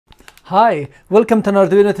Hi, welcome to an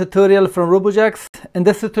Arduino tutorial from Robojax. In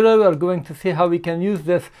this tutorial we are going to see how we can use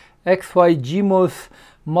this XY-GMOS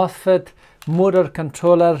MOSFET motor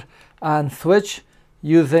controller and switch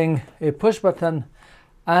using a push button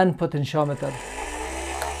and potentiometer.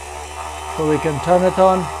 So we can turn it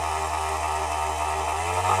on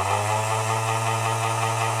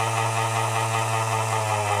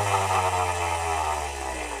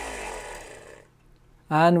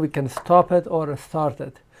and we can stop it or start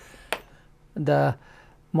it. The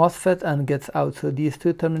MOSFET and gets out. So these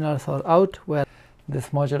two terminals are out where this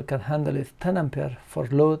module can handle is 10 ampere for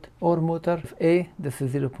load or motor. A, this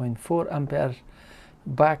is 0.4 ampere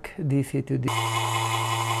back DC to DC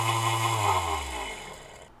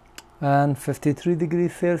and 53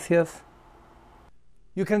 degrees Celsius.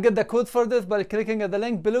 You can get the code for this by clicking at the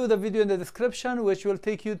link below the video in the description, which will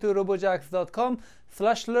take you to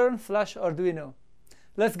robojax.com/learn/Arduino.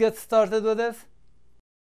 Let's get started with this.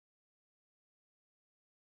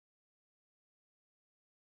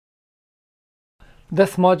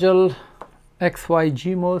 This module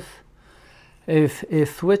XY-GMOS is a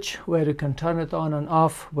switch where you can turn it on and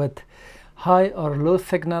off with high or low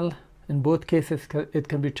signal. In both cases it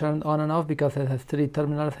can be turned on and off because it has 3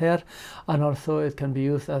 terminals here, and also it can be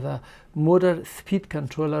used as a motor speed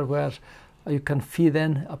controller where you can feed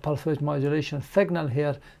in a pulse width modulation signal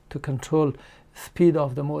here to control speed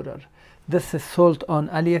of the motor. This is sold on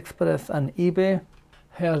AliExpress and eBay.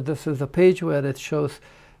 Here this is a page where it shows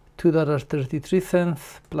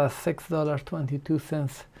 $2.33 plus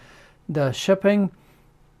 $6.22 the shipping,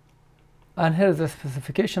 and here's the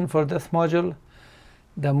specification for this module.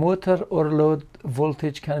 The motor or load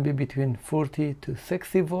voltage can be between 40 to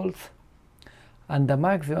 60 volts, and the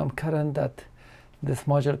maximum current that this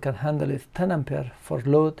module can handle is 10 ampere for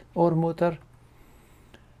load or motor.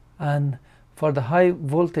 And for the high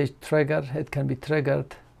voltage trigger, it can be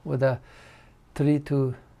triggered with a 3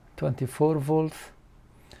 to 24 volts,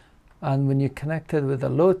 and when you connect it with a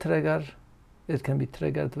low trigger, it can be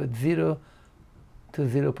triggered with 0 to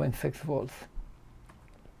 0.6 volts.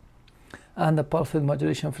 And the pulse width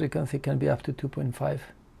modulation frequency can be up to 2.5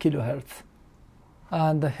 kilohertz.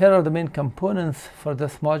 And here are the main components for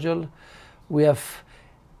this module. We have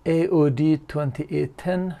AOD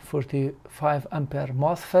 2810 45 ampere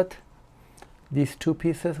MOSFET. These two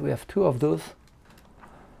pieces, we have 2 of those.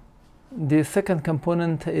 The second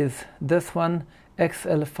component is this one,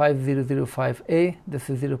 XL5005A. This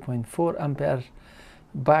is 0.4 ampere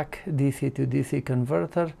back DC to DC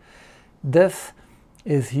converter. This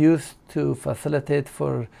is used to facilitate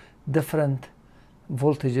for different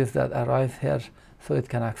voltages that arise here, so it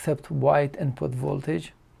can accept wide input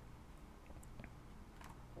voltage.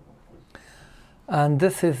 And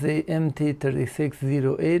this is the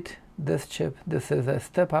MT3608. This chip, this is a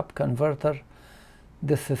step-up converter.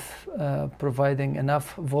 This is providing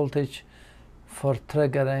enough voltage for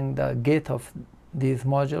triggering the gate of these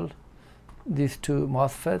modules, these 2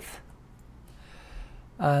 MOSFETs.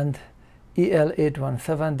 And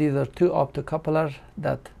EL817, these are 2 optocouplers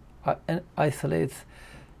that isolates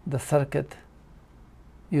the circuit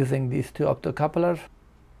using these 2 optocouplers.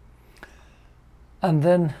 And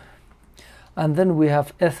then we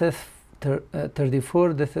have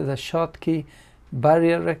SS34. This is a Schottky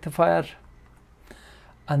barrier rectifier.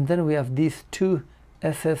 And then we have these 2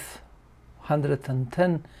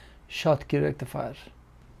 SS110 Schottky rectifiers.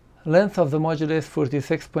 Length of the module is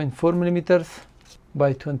 46.4 millimeters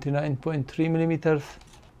by 29.3 millimeters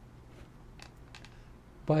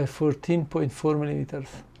by 14.4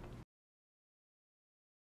 millimeters.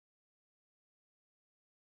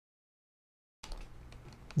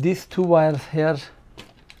 These 2 wires here,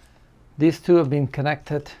 these 2 have been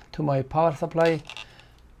connected to my power supply.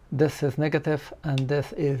 This is negative and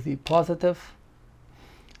this is the positive.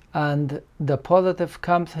 And the positive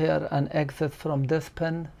comes here and exits from this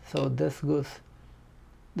pin. So this is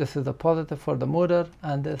the positive for the motor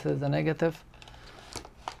and this is the negative.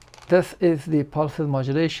 This is the pulse width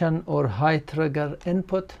modulation or high trigger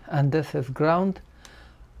input, and this is ground.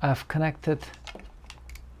 I've connected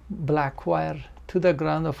black wire to the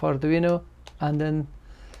ground of Arduino, and then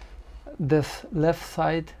this left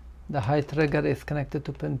side, the high trigger, is connected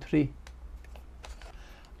to pin 3.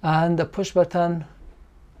 And the push button,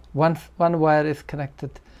 one wire is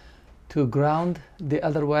connected to ground, the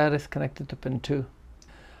other wire is connected to pin 2.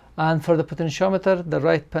 And for the potentiometer, the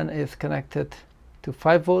right pin is connected to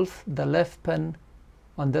 5 volts, the left pin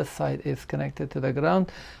on this side is connected to the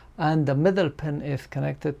ground, and the middle pin is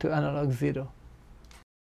connected to analog 0.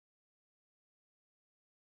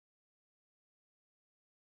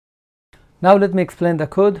 Now let me explain the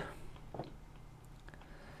code.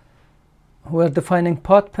 we're defining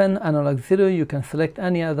pot pin analog 0. You can select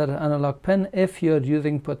any other analog pin if you're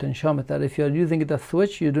using potentiometer. If you're using the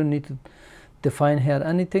switch, you don't need to define here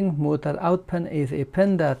anything. Motor out pin is a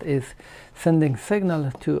pin that is sending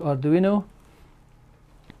signal to Arduino,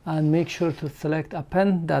 and make sure to select a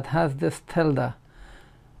pin that has this tilde.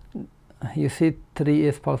 You see 3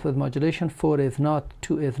 is pulse width modulation, 4 is not,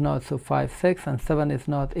 2 is not, so 5, 6, and 7 is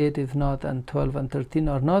not, 8 is not, and 12 and 13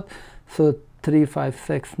 are not. So 3, 5,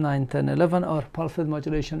 6, 9, 10, 11 are pulse width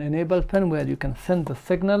modulation enabled pin where you can send the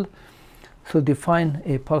signal. So define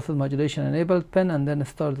a pulse width modulation enabled pin, and then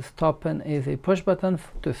start the stop pin is a push button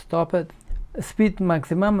to stop it. Speed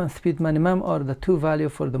maximum and speed minimum are the two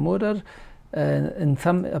values for the motor. In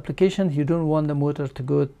some applications you don't want the motor to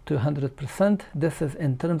go to 100%. This is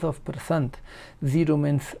in terms of percent. 0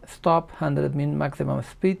 means stop, 100 means maximum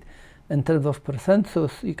speed in terms of percent. So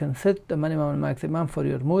you can set the minimum and maximum for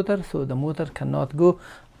your motor, so the motor cannot go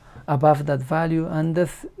above that value. And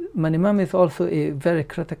this minimum is also a very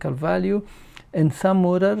critical value. In some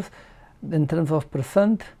motors, in terms of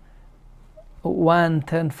percent, 1,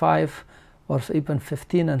 10, 5 or even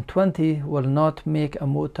 15 and 20 will not make a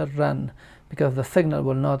motor run, because the signal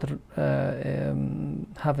will not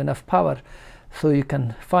have enough power. So you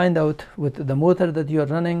can find out with the motor that you are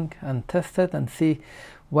running and test it and see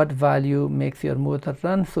what value makes your motor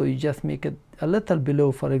run. So you just make it a little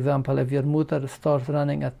below. For example, if your motor starts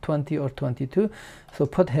running at 20 or 22, so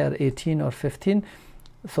put here 18 or 15.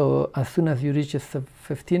 So as soon as you reach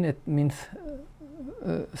 15, it means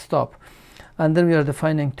stop. And then we are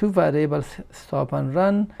defining two variables, stop and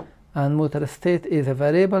run. And motor state is a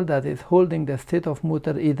variable that is holding the state of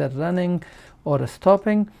motor either running or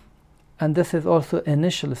stopping. And this is also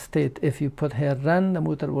initial state. If you put here run, the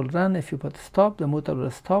motor will run. If you put stop, the motor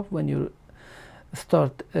will stop when you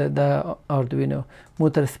start the Arduino.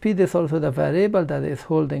 Motor speed is also the variable that is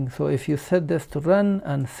holding. So if you set this to run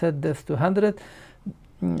and set this to 100,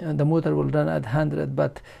 the motor will run at 100.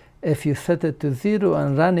 But if you set it to 0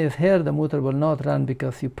 and run is here, the motor will not run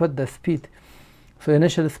because you put the speed. So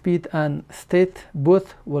initial speed and state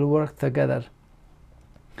both will work together.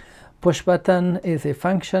 Push button is a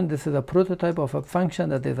function. This is a prototype of a function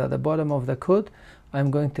that is at the bottom of the code.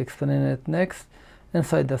 I'm going to explain it next.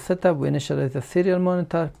 Inside the setup, we initialize the serial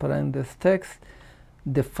monitor, print this text,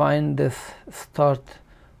 define this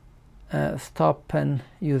stop pin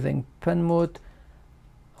using pin mode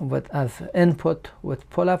as input with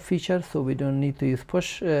pull-up feature, so we don't need to use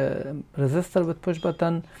push resistor with push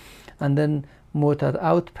button. And then motor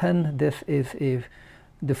out pin, this is a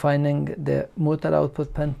defining the motor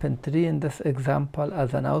output pin, pin 3 in this example,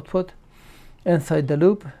 as an output. Inside the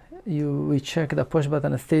loop, we check the push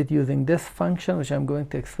button state using this function, which I'm going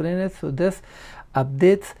to explain it. So this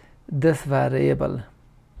updates this variable,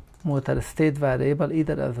 motor state variable,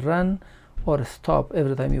 either as run or stop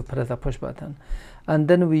every time you press a push button. And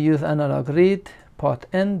then we use analog read pot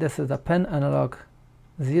in. This is the pin analog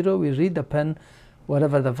 0. We read the pin,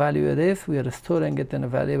 whatever the value it is, we are storing it in a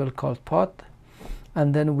variable called pot,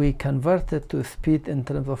 and then we convert it to speed in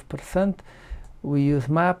terms of percent. We use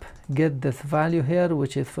map, get this value here,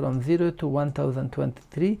 which is from 0 to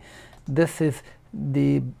 1023. This is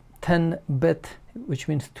the 10 bit, which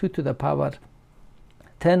means 2 to the power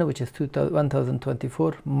 10, which is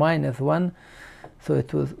 1024 minus 1. So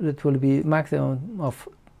it will be maximum of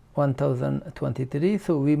 1023.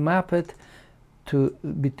 So we map it to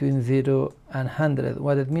between 0 and 100.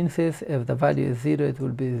 What it means is, if the value is 0, it will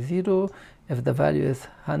be 0. If the value is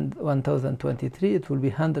 1023, it will be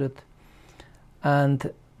 100.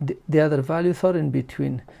 And the other values are in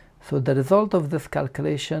between. So the result of this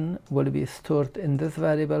calculation will be stored in this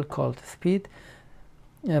variable called speed,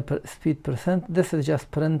 speed percent. This is just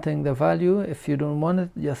printing the value. If you don't want it,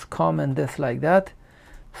 just comment this like that,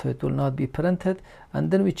 so it will not be printed. And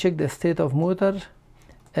then we check the state of motor.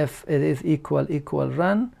 If it is equal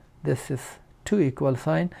run, this is 2 equal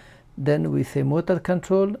sign, then we say motor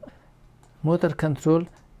control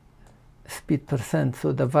speed percent.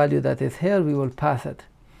 So the value that is here, we will pass it.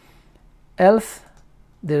 Else,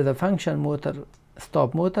 there is a function motor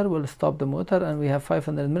stop motor will stop the motor, and we have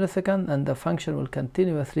 500 milliseconds, and the function will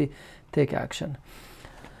continuously take action.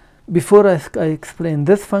 Before I explain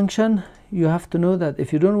this function, you have to know that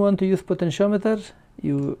if you don't want to use potentiometer,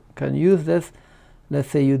 you can use this. Let's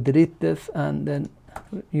say you delete this and then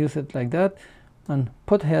use it like that, and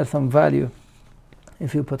put here some value.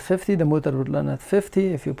 If you put 50, the motor would run at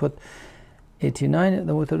 50. If you put 89,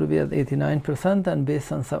 the motor will be at 89%, and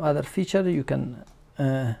based on some other feature, you can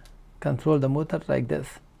control the motor like this.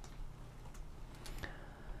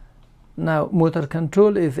 Now, motor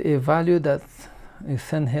control is a value that you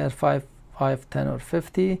send here 5, 10, or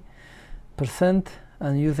 50%. percent,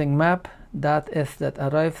 and using map that S that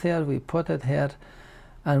arrives here, we put it here,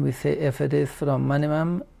 and we say if it is from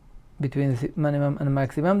minimum, between minimum and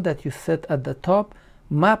maximum that you set at the top,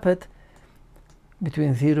 map it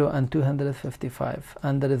between 0 and 255,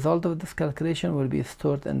 and the result of this calculation will be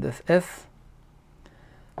stored in this S,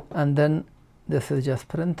 and then this is just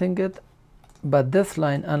printing it. But this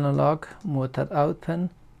line analog motor out pin,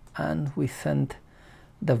 and we send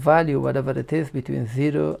the value, whatever it is, between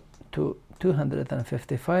 0 to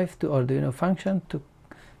 255 to Arduino function to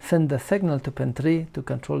send the signal to pin 3 to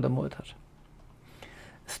control the motor.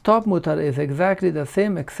 Stop motor is exactly the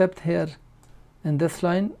same, except here in this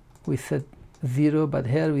line we set 0, but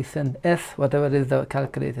here we send S, whatever is the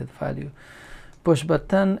calculated value. Push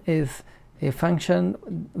button is a function.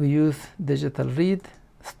 We use digital read,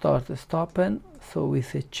 start stop pin, so we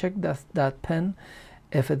say check that pin.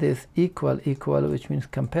 If it is equal, which means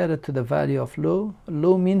compare it to the value of low.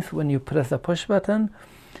 Low means when you press the push button.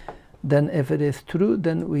 Then if it is true,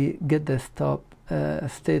 then we get the stop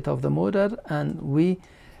state of the motor, and we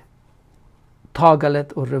toggle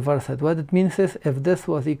it or reverse it. What it means is if this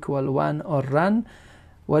was equal 1 or run,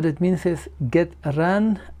 what it means is get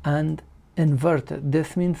run and invert it.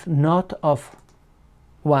 This means not of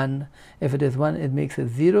 1. If it is 1, it makes it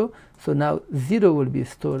 0. So now 0 will be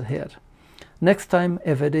stored here. Next time,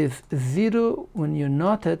 if it is 0, when you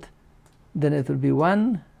not it, then it will be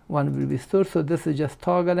 1. 1 will be stored. So this is just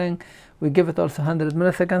toggling. We give it also 100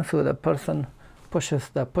 milliseconds, so the person pushes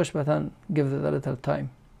the push button, gives it a little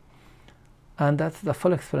time. And that's the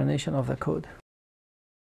full explanation of the code.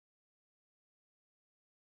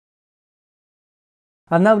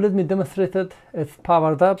 And now let me demonstrate it. It's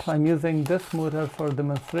powered up. I'm using this motor for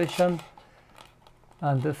demonstration.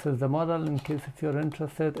 And this is the model. In case if you're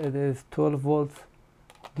interested, it is 12 volts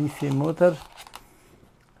DC motor.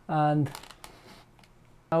 And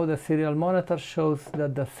now the serial monitor shows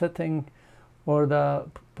that the setting or the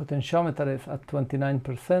potentiometer is at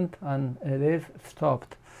 29%, and it is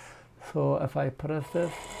stopped. So if I press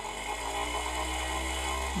this,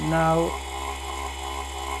 now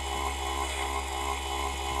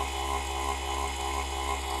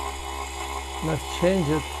let's change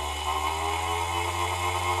it.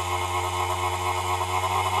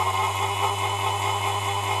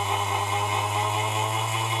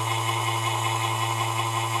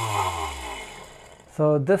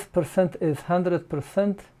 So this percent is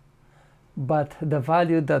 100%, but the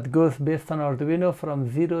value that goes based on Arduino from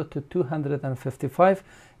 0 to 255,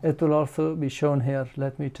 it will also be shown here.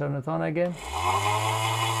 Let me turn it on again.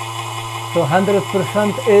 So 100%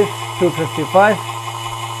 is 255.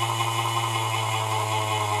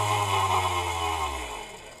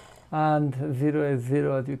 And 0 is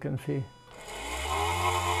 0, as you can see.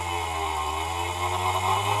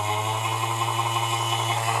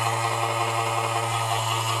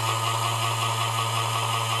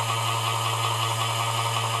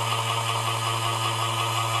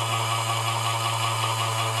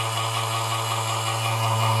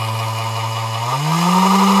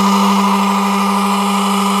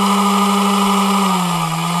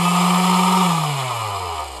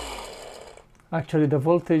 Actually, the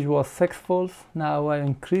voltage was 6 volts. Now I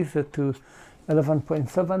increase it to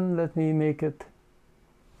 11.7. Let me make it.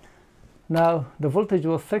 Now the voltage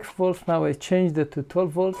was 6 volts. Now I changed it to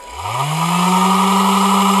 12 volts.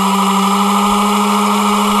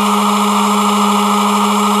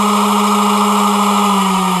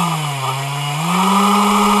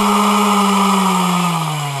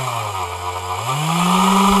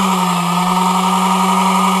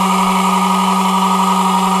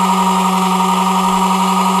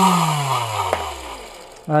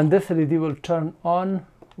 And this LED will turn on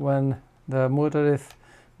when the motor is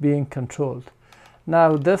being controlled.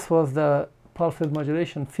 Now this was the pulse width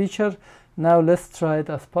modulation feature. Now let's try it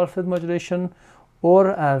as pulse width modulation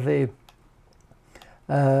or as a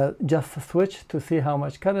just a switch to see how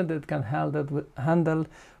much current it can handle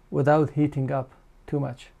without heating up too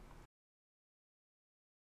much.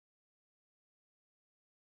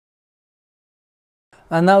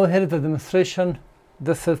 And now here is the demonstration.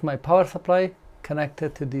 This is my power supply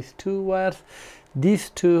connected to these two wires. These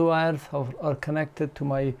two wires are connected to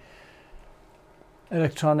my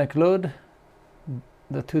electronic load,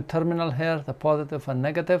 the two terminal here, the positive and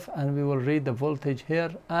negative, and we will read the voltage here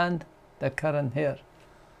and the current here.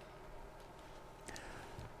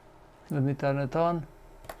 Let me turn it on.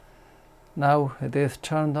 Now it is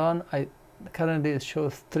turned on. Currently it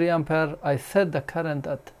shows 3 ampere. I set the current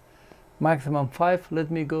at maximum 5. Let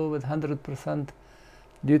me go with 100%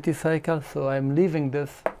 duty cycle. So I'm leaving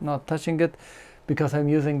this, not touching it, because I'm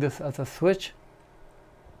using this as a switch.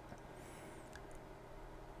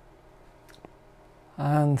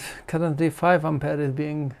 and currently 5 ampere is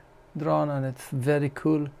being drawn, and it's very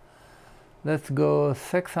cool. Let's go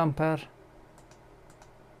 6 ampere.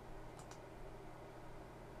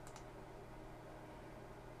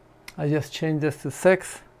 I just changed this to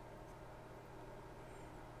 6,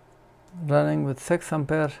 running with 6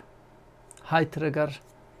 ampere, high trigger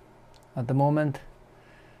at the moment.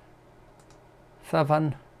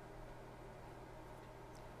 7,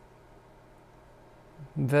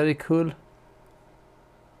 very cool.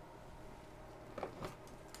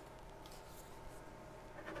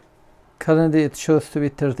 Currently it shows to be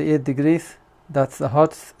 38 degrees, that's the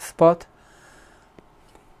hot spot,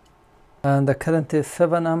 and the current is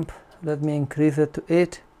 7 amp. Let me increase it to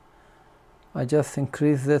 8. I just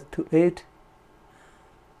increased it to 8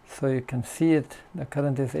 so you can see it. The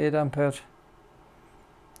current is 8 ampere.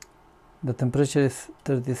 The temperature is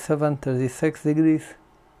 36 degrees.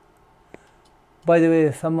 By the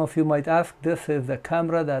way, some of you might ask, this is the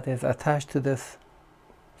camera that is attached to this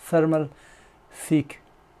thermal seek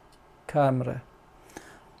camera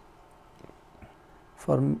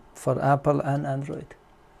for Apple and Android.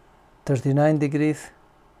 39 degrees.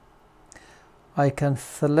 I can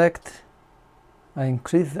select, I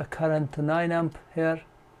increase the current to 9 amp here.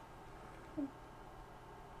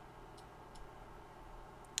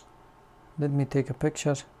 Let me take a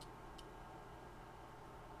picture.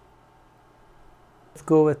 Let's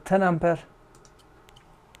go with 10 ampere.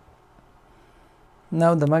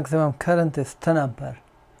 Now the maximum current is 10 ampere.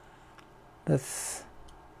 Let's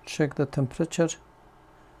check the temperature.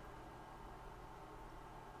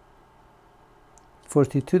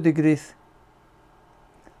 42 degrees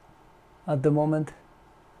at the moment.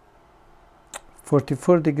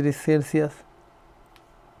 44 degrees Celsius.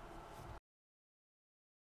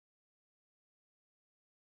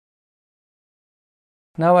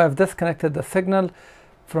 Now I've disconnected the signal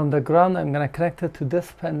from the ground. I'm going to connect it to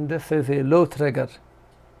this pin. This is a low trigger.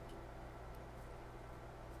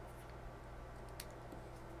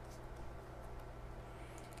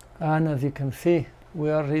 And as you can see,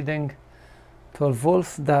 we are reading 12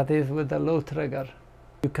 volts. That is with the low trigger.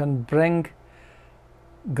 You can bring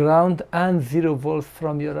ground and 0 volts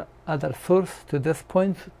from your other source to this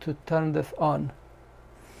point to turn this on.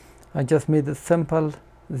 I just made a simple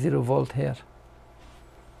 0 volt here.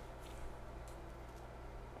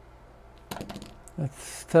 It's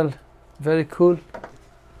still very cool.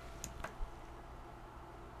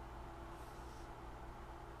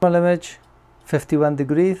 Normal image, 51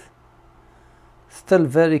 degrees. Still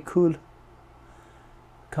very cool.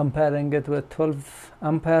 Comparing it with 12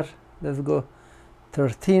 ampere, let's go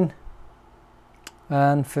 13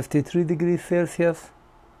 and 53 degrees Celsius,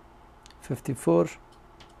 54.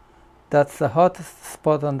 That's the hottest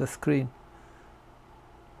spot on the screen.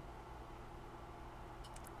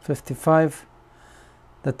 55.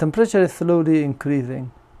 The temperature is slowly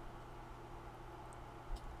increasing.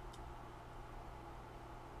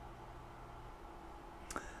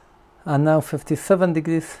 And now 57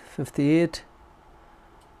 degrees, 58.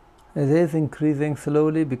 It is increasing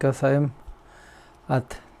slowly because I am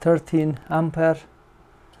at 13 ampere.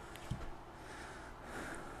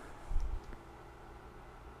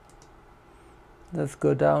 Let's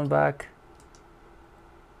go down back.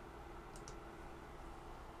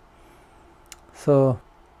 So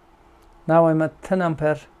now I'm at 10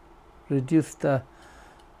 ampere. Reduce the,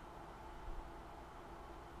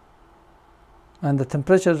 and the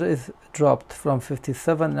temperature is dropped from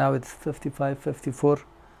 57, now it's 55, 54,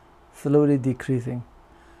 slowly decreasing.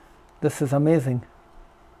 This is amazing.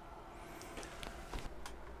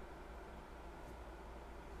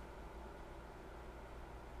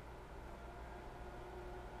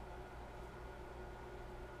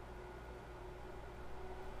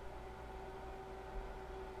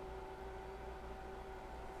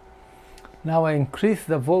 Now I increase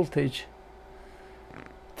the voltage,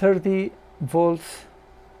 30 volts,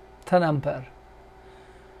 10 ampere.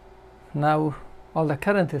 Now all the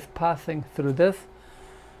current is passing through this,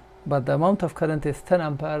 but the amount of current is 10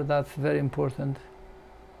 ampere. That's very important.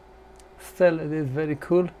 Still, it is very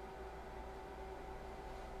cool.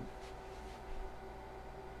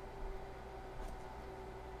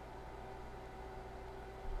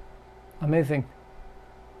 Amazing.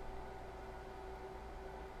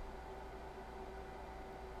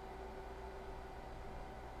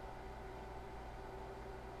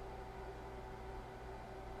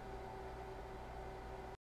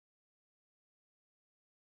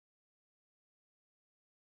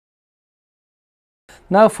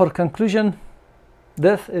 Now for conclusion,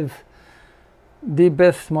 this is the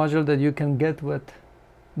best module that you can get with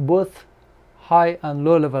both high and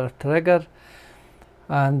low level trigger.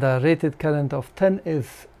 and the rated current of 10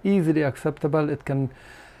 is easily acceptable. It can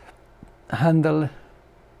handle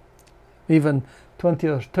even 20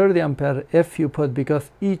 or 30 ampere if you put,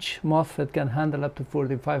 because each MOSFET can handle up to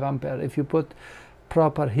 45 ampere if you put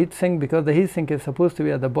proper heatsink, because the heatsink is supposed to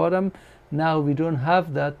be at the bottom. Now we don't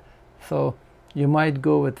have that, so you might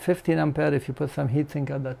go with 15 ampere if you put some heatsink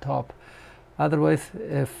at the top. Otherwise,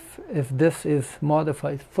 if this is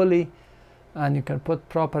modified fully and you can put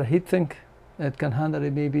proper heatsink, it can handle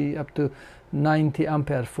it maybe up to 90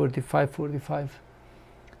 ampere, 45.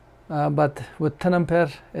 But with 10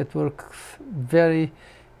 ampere it works very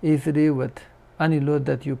easily with any load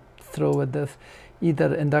that you throw with this,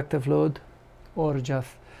 either inductive load or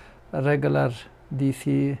just a regular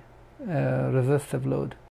DC resistive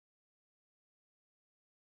load.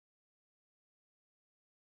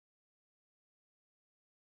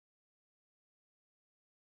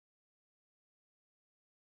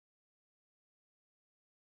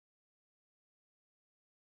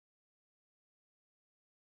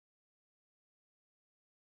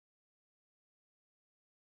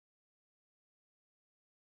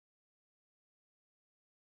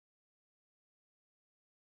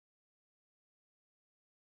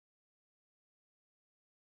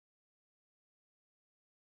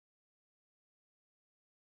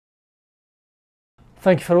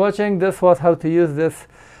 Thank you for watching. This was how to use this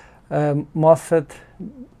MOSFET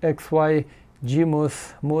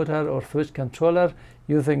XY-GMOS motor or switch controller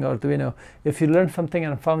using Arduino. If you learned something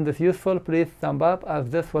and found this useful, please thumb up, as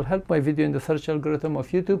this will help my video in the search algorithm of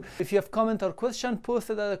YouTube. If you have comment or question, post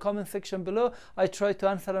it at the comment section below. I try to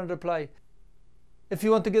answer and reply. If you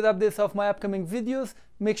want to get updates of my upcoming videos,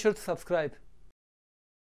 make sure to subscribe.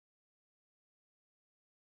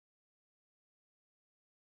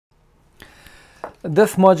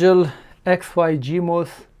 This module XY-GMOS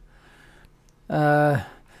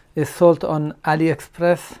is sold on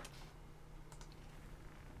AliExpress.